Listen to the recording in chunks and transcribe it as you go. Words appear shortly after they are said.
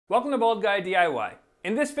Welcome to Bald Guy DIY.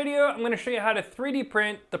 In this video, I'm going to show you how to 3D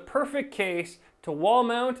print the perfect case to wall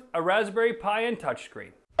mount a Raspberry Pi and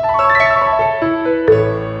touchscreen.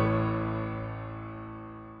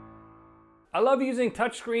 I love using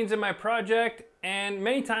touchscreens in my project, and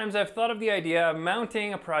many times I've thought of the idea of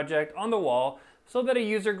mounting a project on the wall so that a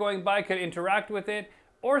user going by could interact with it,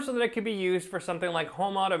 or so that it could be used for something like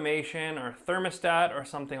home automation or thermostat or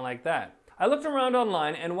something like that. I looked around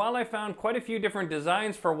online, and while I found quite a few different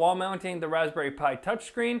designs for wall mounting the Raspberry Pi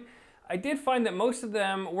touchscreen, I did find that most of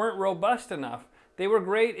them weren't robust enough. They were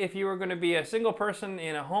great if you were going to be a single person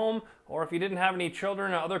in a home, or if you didn't have any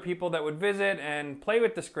children or other people that would visit and play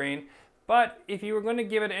with the screen. But if you were going to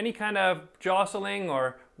give it any kind of jostling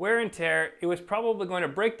or wear and tear, it was probably going to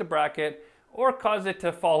break the bracket or cause it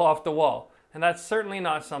to fall off the wall. And that's certainly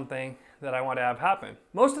not something that I want to have happen.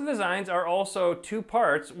 Most of the designs are also two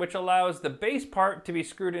parts, which allows the base part to be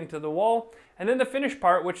screwed into the wall, and then the finished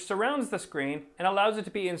part which surrounds the screen and allows it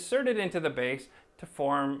to be inserted into the base to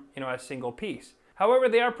form, a single piece. However,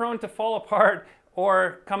 they are prone to fall apart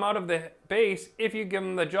or come out of the base if you give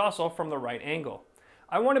them the jostle from the right angle.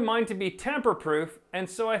 I wanted mine to be tamper proof, and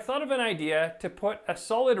so I thought of an idea to put a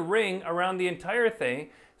solid ring around the entire thing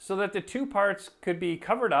so that the two parts could be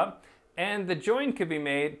covered up and the join could be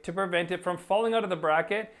made to prevent it from falling out of the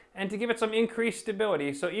bracket and to give it some increased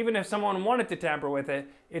stability, so even if someone wanted to tamper with it,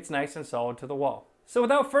 it's nice and solid to the wall. So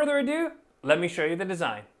without further ado, let me show you the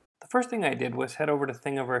design. The first thing I did was head over to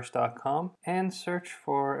Thingiverse.com and search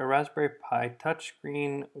for a Raspberry Pi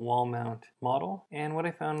touchscreen wall mount model. And what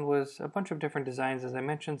I found was a bunch of different designs. As I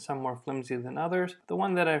mentioned, some more flimsy than others. The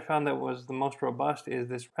one that I found that was the most robust is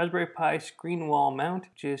this Raspberry Pi screen wall mount,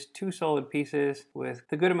 which is two solid pieces with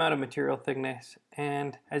a good amount of material thickness.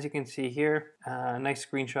 And as you can see here, nice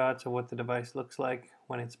screenshots of what the device looks like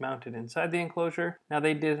when it's mounted inside the enclosure. Now,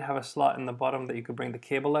 they did have a slot in the bottom that you could bring the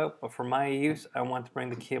cable out, but for my use, I want to bring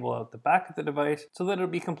the cable out the back of the device so that it'll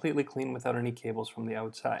be completely clean without any cables from the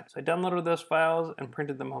outside. So I downloaded those files and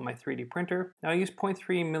printed them on my 3D printer. Now I used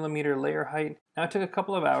 0.3mm layer height. Now it took a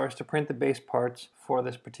couple of hours to print the base parts for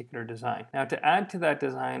this particular design. Now to add to that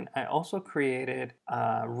design, I also created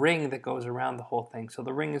a ring that goes around the whole thing. So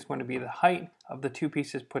the ring is going to be the height of the two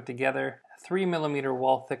pieces put together, 3mm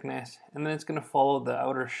wall thickness, and then it's going to follow the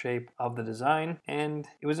outer shape of the design. And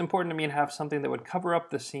it was important to me to have something that would cover up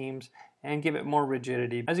the seams and give it more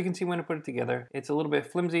rigidity. As you can see when I put it together, it's a little bit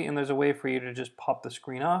flimsy and there's a way for you to just pop the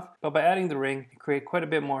screen off. But by adding the ring, you create quite a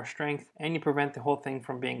bit more strength and you prevent the whole thing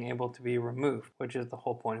from being able to be removed, which is the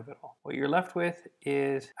whole point of it all. What you're left with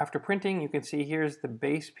is, after printing, you can see here's the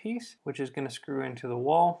base piece, which is going to screw into the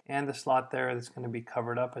wall, and the slot there that's going to be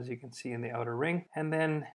covered up, as you can see in the outer ring. And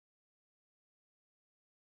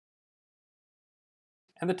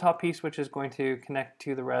the top piece, which is going to connect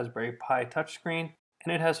to the Raspberry Pi touchscreen,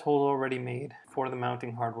 and it has holes already made for the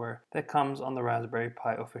mounting hardware that comes on the Raspberry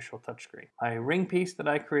Pi official touchscreen. My ring piece that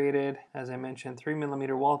I created, as I mentioned,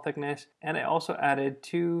 3mm wall thickness, and I also added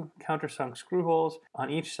two countersunk screw holes on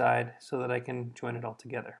each side so that I can join it all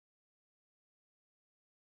together.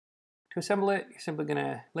 To assemble it, you're simply going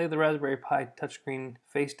to lay the Raspberry Pi touchscreen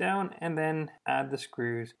face down and then add the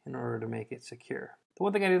screws in order to make it secure. The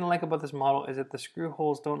one thing I didn't like about this model is that the screw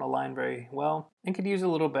holes don't align very well and could use a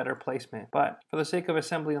little better placement. But for the sake of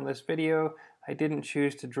assembly on this video, I didn't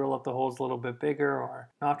choose to drill up the holes a little bit bigger or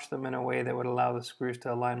notch them in a way that would allow the screws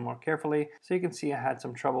to align more carefully. So you can see I had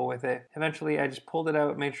some trouble with it. Eventually I just pulled it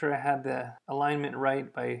out, made sure I had the alignment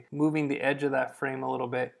right by moving the edge of that frame a little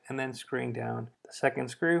bit and then screwing down the second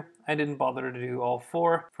screw. I didn't bother to do all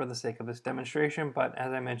four for the sake of this demonstration, but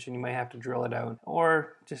as I mentioned, you might have to drill it out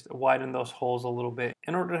or just widen those holes a little bit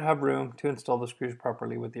in order to have room to install the screws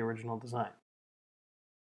properly with the original design.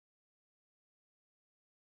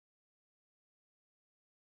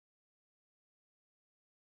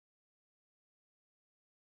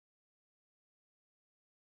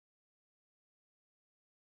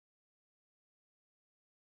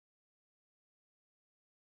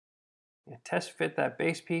 Test fit that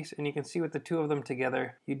base piece, and you can see with the two of them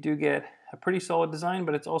together you do get a pretty solid design,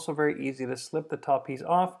 but it's also very easy to slip the top piece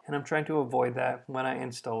off, and I'm trying to avoid that when I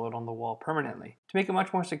install it on the wall permanently. To make it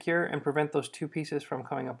much more secure and prevent those two pieces from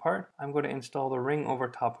coming apart, I'm going to install the ring over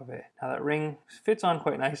top of it. Now that ring fits on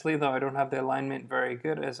quite nicely, though I don't have the alignment very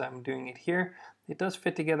good as I'm doing it here. It does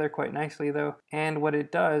fit together quite nicely though, and what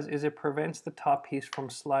it does is it prevents the top piece from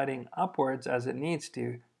sliding upwards as it needs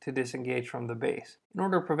to disengage from the base. In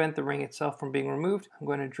order to prevent the ring itself from being removed, I'm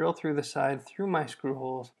going to drill through the side through my screw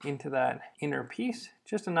holes into that inner piece,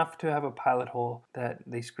 just enough to have a pilot hole that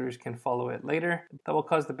the screws can follow it later. That will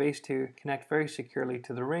cause the base to connect very securely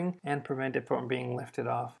to the ring and prevent it from being lifted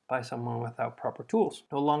off by someone without proper tools.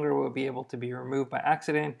 No longer will it be able to be removed by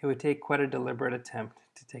accident. It would take quite a deliberate attempt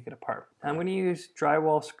to take it apart. I'm going to use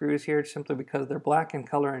drywall screws here simply because they're black in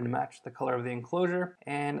color and match the color of the enclosure.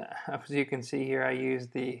 And as you can see here, I use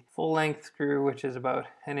the full length screw, which is about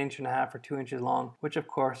 1.5 inches or 2 inches long, which of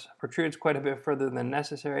course protrudes quite a bit further than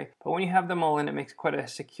necessary. But when you have them all in, it makes quite a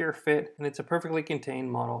secure fit, and it's a perfectly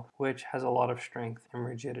contained model, which has a lot of strength and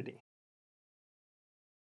rigidity.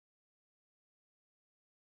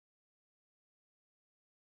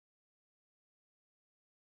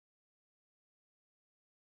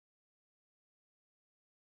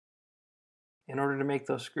 In order to make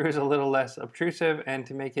those screws a little less obtrusive and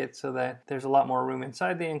to make it so that there's a lot more room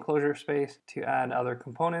inside the enclosure space to add other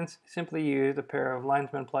components, simply use a pair of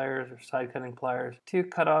linesman pliers or side cutting pliers to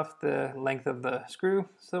cut off the length of the screw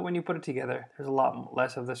so that when you put it together, there's a lot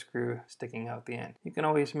less of the screw sticking out the end. You can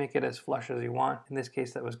always make it as flush as you want. In this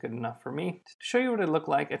case, that was good enough for me. To show you what it looked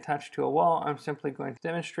like attached to a wall, I'm simply going to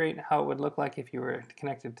demonstrate how it would look like if you were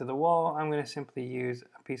connected to the wall. I'm going to simply use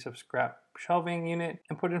a piece of scrap shelving unit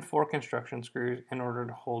and put in 4 construction screws in order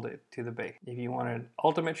to hold it to the base. If you wanted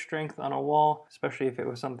ultimate strength on a wall, especially if it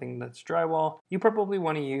was something that's drywall, you probably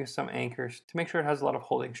want to use some anchors to make sure it has a lot of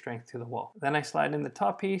holding strength to the wall. Then I slide in the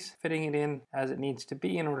top piece, fitting it in as it needs to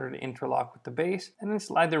be in order to interlock with the base, and then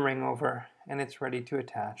slide the ring over, and it's ready to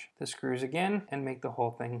attach the screws again and make the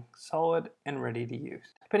whole thing solid and ready to use.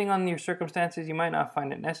 Depending on your circumstances, you might not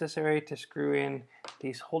find it necessary to screw in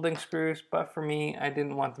these holding screws, but for me, I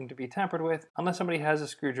didn't want them to be tampered with unless somebody has a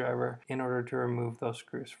screwdriver in order to remove those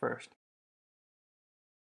screws first.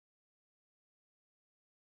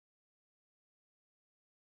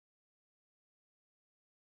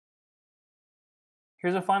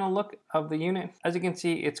 Here's a final look of the unit. As you can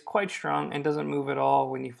see, it's quite strong and doesn't move at all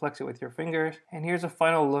when you flex it with your fingers. And here's a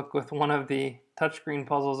final look with one of the touchscreen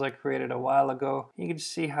puzzles I created a while ago. You can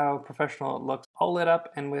just see how professional it looks, all lit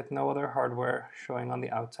up and with no other hardware showing on the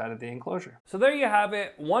outside of the enclosure. So there you have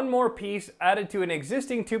it, one more piece added to an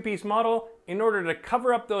existing 2-piece model in order to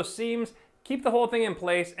cover up those seams, keep the whole thing in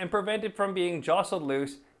place, and prevent it from being jostled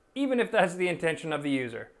loose, even if that's the intention of the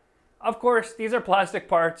user. Of course, these are plastic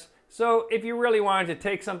parts, so if you really wanted to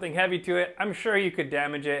take something heavy to it, I'm sure you could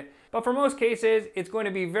damage it. But for most cases, it's going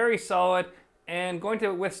to be very solid and going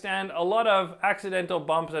to withstand a lot of accidental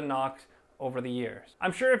bumps and knocks over the years.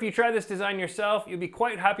 I'm sure if you try this design yourself, you'll be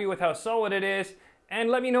quite happy with how solid it is, and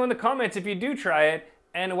let me know in the comments if you do try it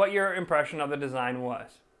and what your impression of the design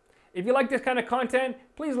was. If you like this kind of content,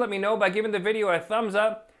 please let me know by giving the video a thumbs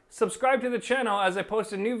up. Subscribe to the channel as I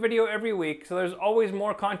post a new video every week, so there's always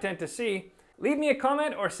more content to see. Leave me a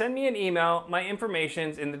comment or send me an email. My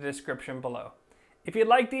information's in the description below. If you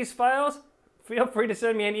like these files, feel free to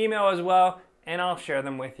send me an email as well, and I'll share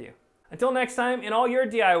them with you. Until next time, in all your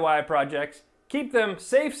DIY projects, keep them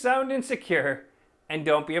safe, sound, and secure, and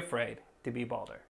don't be afraid to be bolder.